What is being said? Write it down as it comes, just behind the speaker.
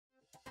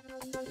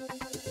Hey,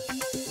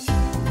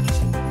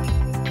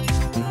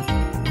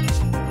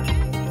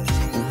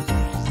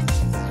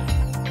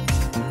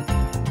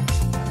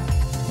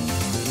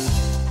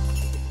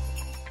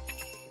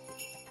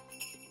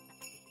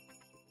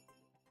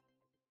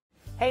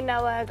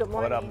 Noah. Good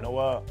morning. What up,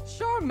 Noah?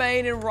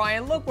 Charmaine and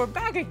Ryan, look, we're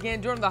back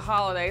again during the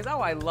holidays.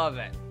 Oh, I love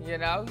it. You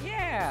know,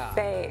 yeah.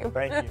 Same.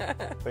 Thank you.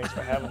 Thanks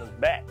for having us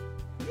back.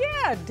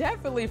 Yeah,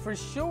 definitely, for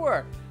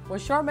sure. Well,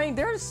 Charmaine,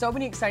 there are so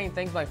many exciting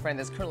things, my friend,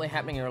 that's currently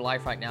happening in your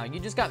life right now. You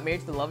just got married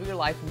to the love of your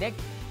life, Nick,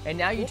 and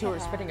now you two are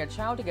expecting a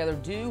child together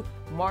due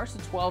March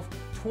the 12th,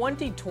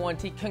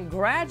 2020.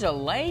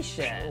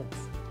 Congratulations.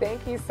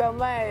 Thank you so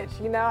much.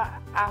 You know,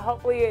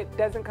 hopefully it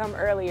doesn't come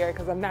earlier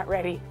because I'm not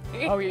ready.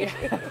 Oh,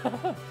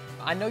 yeah.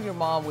 I know your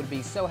mom would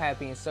be so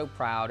happy and so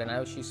proud, and I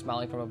know she's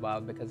smiling from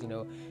above because, you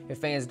know, if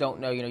fans don't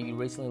know, you know, you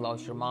recently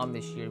lost your mom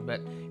this year,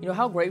 but, you know,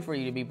 how great for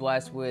you to be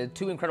blessed with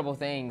two incredible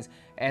things,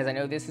 as I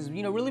know this has,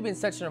 you know, really been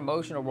such an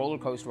emotional roller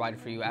coaster ride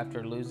for you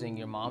after losing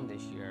your mom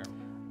this year.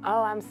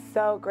 Oh, I'm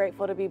so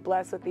grateful to be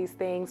blessed with these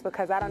things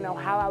because I don't know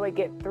how I would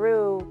get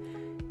through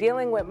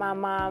dealing with my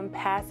mom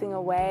passing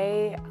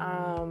away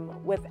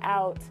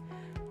without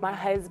my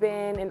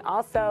husband, and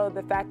also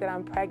the fact that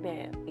I'm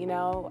pregnant. You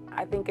know,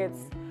 I think it's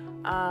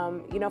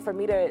you know, for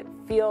me to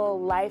feel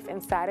life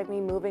inside of me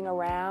moving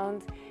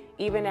around,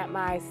 even at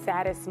my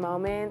saddest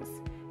moments,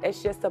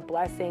 it's just a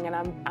blessing.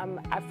 And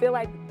I feel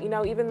like, you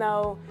know, even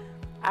though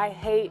I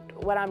hate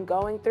what I'm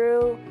going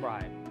through,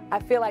 right, I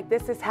feel like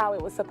this is how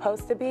it was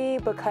supposed to be,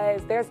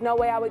 because there's no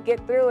way I would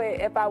get through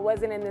it if I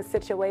wasn't in this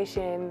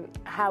situation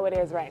how it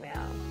is right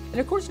now. And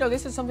of course, you know,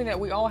 this is something that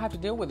we all have to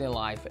deal with in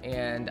life.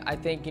 And I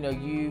think, you know,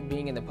 you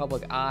being in the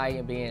public eye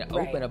and being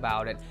open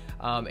about it,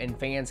 and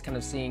fans kind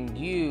of seeing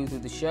you through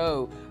the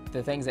show,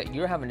 the things that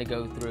you're having to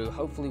go through,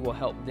 hopefully will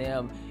help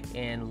them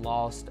in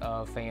lost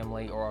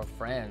family or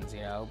friends,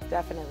 you know.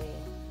 Definitely.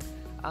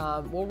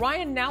 Well,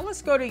 Ryan, now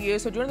let's go to you.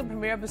 So during the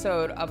premiere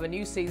episode of a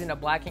new season of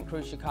Black Ink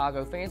Crew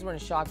Chicago, fans were in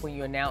shock when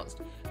you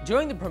announced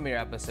during the premiere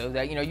episode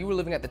that, you know, you were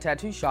living at the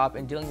tattoo shop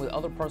and dealing with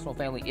other personal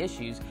family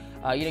issues.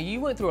 You know, you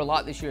went through a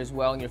lot this year as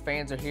well, and your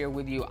fans are here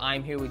with you.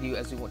 I'm here with you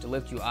as we want to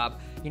lift you up.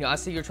 You know, I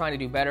see you're trying to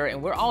do better,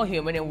 and we're all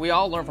human, and we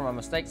all learn from our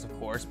mistakes, of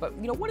course. But,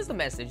 you know, what is the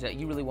message that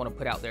you really want to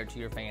put out there to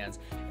your fans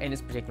in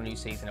this particular new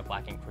season of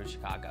Black Ink Crew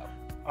Chicago?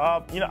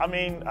 You know, I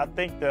mean, I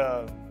think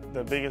the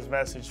biggest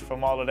message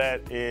from all of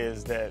that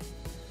is that,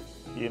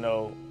 you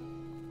know,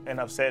 and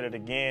I've said it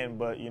again,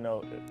 but, you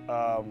know,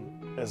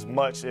 as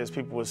much as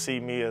people would see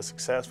me as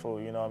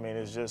successful, you know, I mean,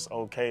 it's just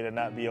okay to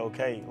not be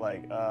okay.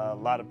 Like, a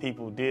lot of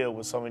people deal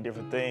with so many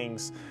different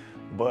things,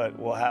 but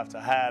will have to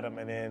hide them,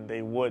 and then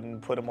they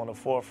wouldn't put them on the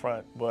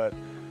forefront. But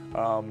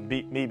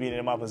me being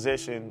in my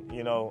position,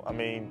 you know, I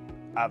mean,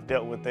 I've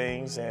dealt with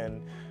things,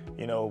 and,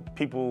 you know,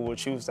 people will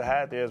choose to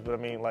hide theirs, but I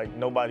mean, like,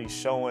 nobody's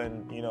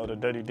showing, you know, the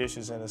dirty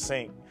dishes in the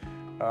sink.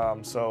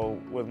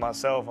 So with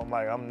myself, I'm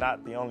like, I'm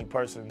not the only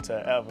person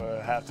to ever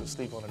have to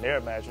sleep on an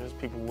air mattress.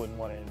 People wouldn't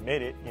want to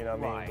admit it, you know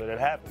what I mean? But it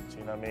happens,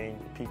 you know what I mean?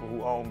 People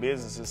who own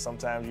businesses,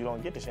 sometimes you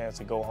don't get the chance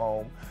to go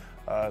home.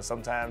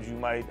 Sometimes you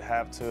might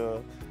have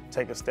to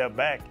take a step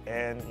back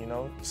and, you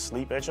know,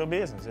 sleep at your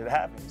business. It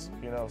happens,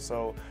 you know?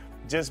 So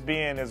just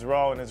being as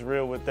raw and as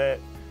real with that,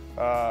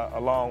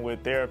 along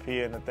with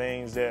therapy and the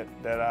things that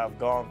I've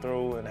gone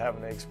through, and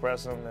having to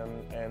express them,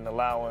 and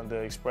allowing the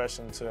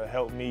expression to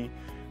help me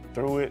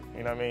through it,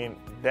 you know what I mean?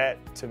 That,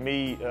 to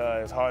me,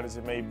 as hard as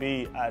it may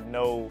be, I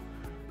know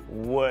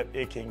what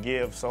it can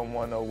give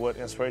someone, or what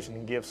inspiration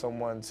can give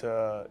someone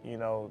to, you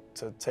know,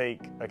 to take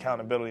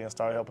accountability and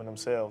start helping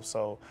themselves.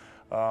 So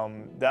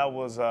that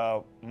was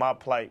my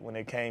plight when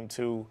it came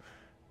to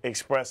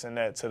expressing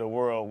that to the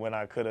world, when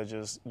I could have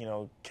just, you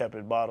know, kept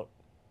it bottled.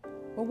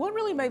 Well, what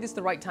really made this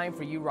the right time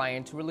for you,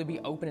 Ryan, to really be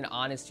open and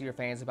honest to your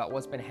fans about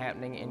what's been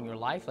happening in your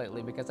life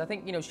lately? Because I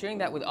think, you know, sharing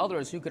that with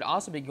others who could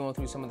also be going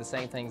through some of the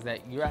same things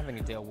that you're having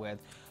to deal with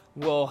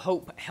will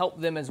help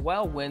them as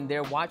well when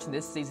they're watching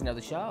this season of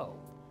the show.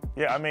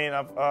 Yeah, I mean,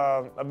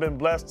 I've been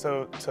blessed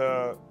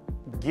to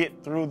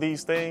get through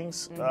these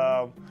things,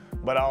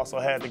 but I also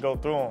had to go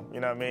through them,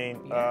 you know what I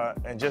mean? Yeah.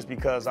 And just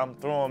because I'm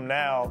through them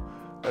now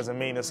doesn't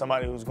mean that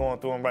somebody who's going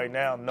through them right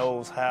now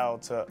knows how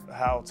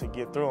to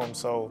get through them.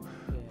 So,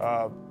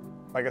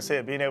 like I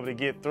said, being able to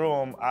get through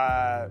them,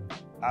 I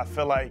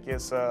feel like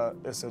it's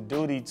a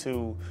duty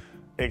to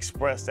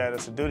express that.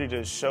 It's a duty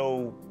to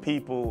show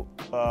people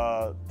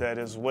that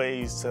there's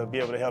ways to be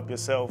able to help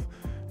yourself,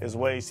 there's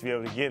ways to be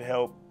able to get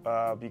help,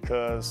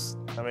 because,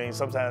 I mean,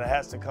 sometimes it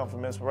has to come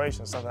from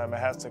inspiration. Sometimes it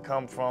has to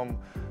come from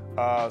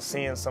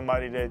seeing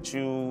somebody that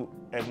you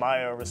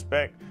admire or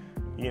respect,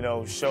 you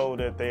know, show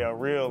that they are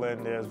real,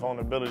 and there's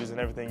vulnerabilities in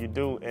everything you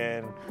do,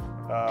 and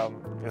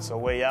it's a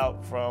way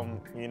out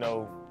from, you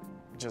know,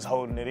 just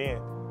holding it in.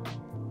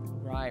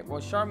 Right.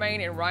 Well,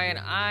 Charmaine and Ryan,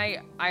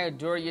 I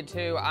adore you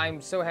too. I'm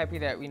so happy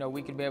that, you know,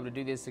 we could be able to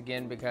do this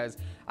again, because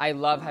I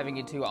love having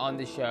you two on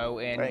the show,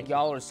 and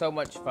y'all are so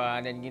much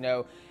fun. And, you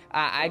know,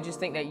 I just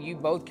think that you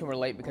both can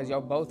relate, because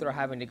y'all both are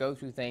having to go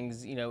through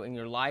things, you know, in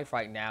your life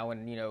right now.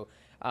 And, you know,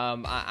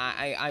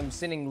 I'm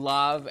sending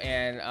love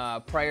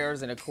and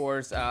prayers, and of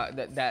course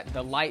that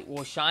the light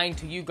will shine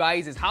to you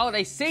guys this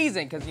holiday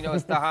season, because you know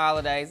it's the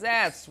holidays.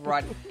 That's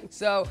right.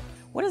 So,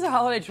 what is a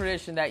holiday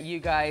tradition that you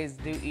guys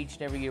do each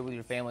and every year with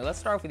your family? Let's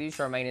start off with you,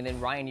 Charmaine, and then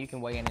Ryan, you can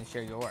weigh in and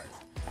share yours.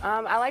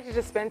 I like to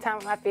just spend time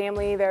with my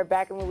family. They're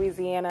back in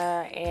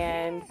Louisiana,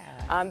 and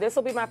this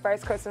will be my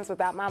first Christmas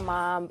without my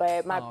mom,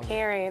 but my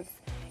parents,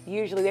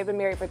 usually they've been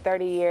married for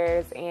 30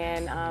 years,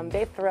 and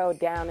they throw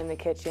down in the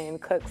kitchen,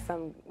 cook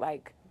some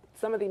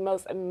of the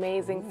most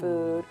amazing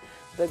food.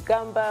 The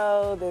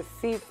gumbo, the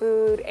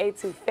seafood,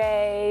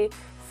 etouffee,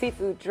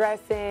 seafood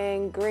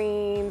dressing,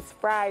 greens,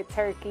 fried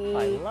turkey.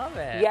 I love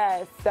it.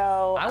 Yes,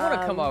 so I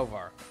want to come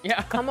over.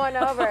 Yeah, come on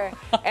over.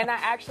 And I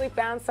actually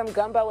found some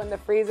gumbo in the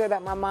freezer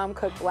that my mom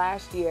cooked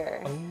last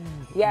year.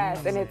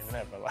 Yes, and it's,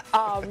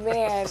 oh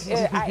man,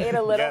 I ate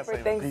a little for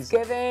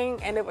Thanksgiving,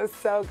 and it was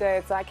so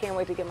good. So I can't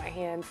wait to get my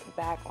hands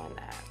back on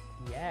that.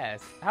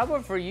 Yes. How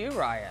about for you,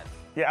 Ryan?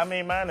 Yeah, I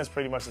mean, mine is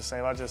pretty much the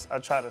same. I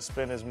try to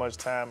spend as much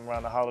time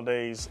around the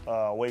holidays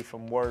away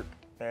from work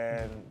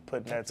and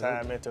putting that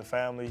time into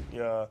family. You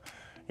know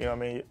what I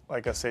mean?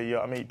 Like I said,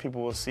 I mean,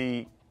 people will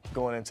see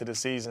going into the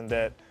season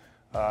that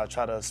I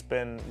try to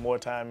spend more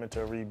time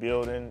into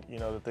rebuilding, you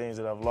know, the things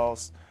that I've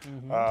lost.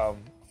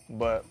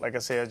 But like I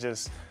said,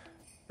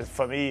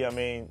 for me, I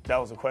mean, that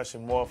was a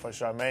question more for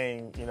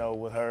Charmaine, you know,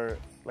 with her.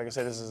 Like I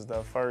said, this is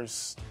the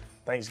first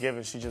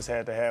Thanksgiving she just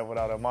had to have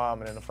without her mom,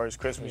 and then the first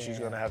Christmas she's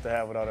going to have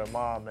without her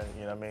mom, and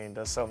you know what I mean,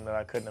 that's something that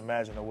I couldn't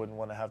imagine I wouldn't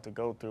want to have to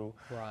go through.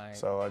 Right.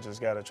 So I just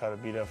got to try to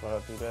be there for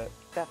her through that.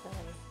 Definitely.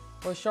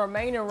 Well,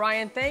 Charmaine and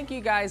Ryan, thank you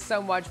guys so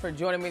much for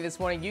joining me this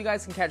morning. You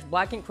guys can catch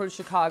Black Ink Crew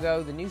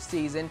Chicago, the new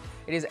season.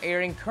 It is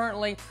airing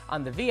currently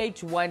on the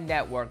VH1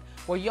 network.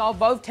 Well, y'all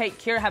both take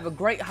care. Have a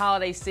great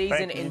holiday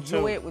season.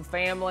 Enjoy it with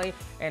family,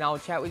 and I'll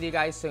chat with you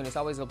guys soon. It's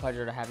always a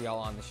pleasure to have y'all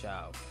on the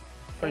show.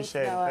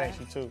 Appreciate it. Thanks,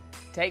 you too.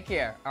 Take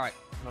care. All right.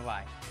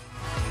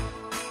 Bye-bye.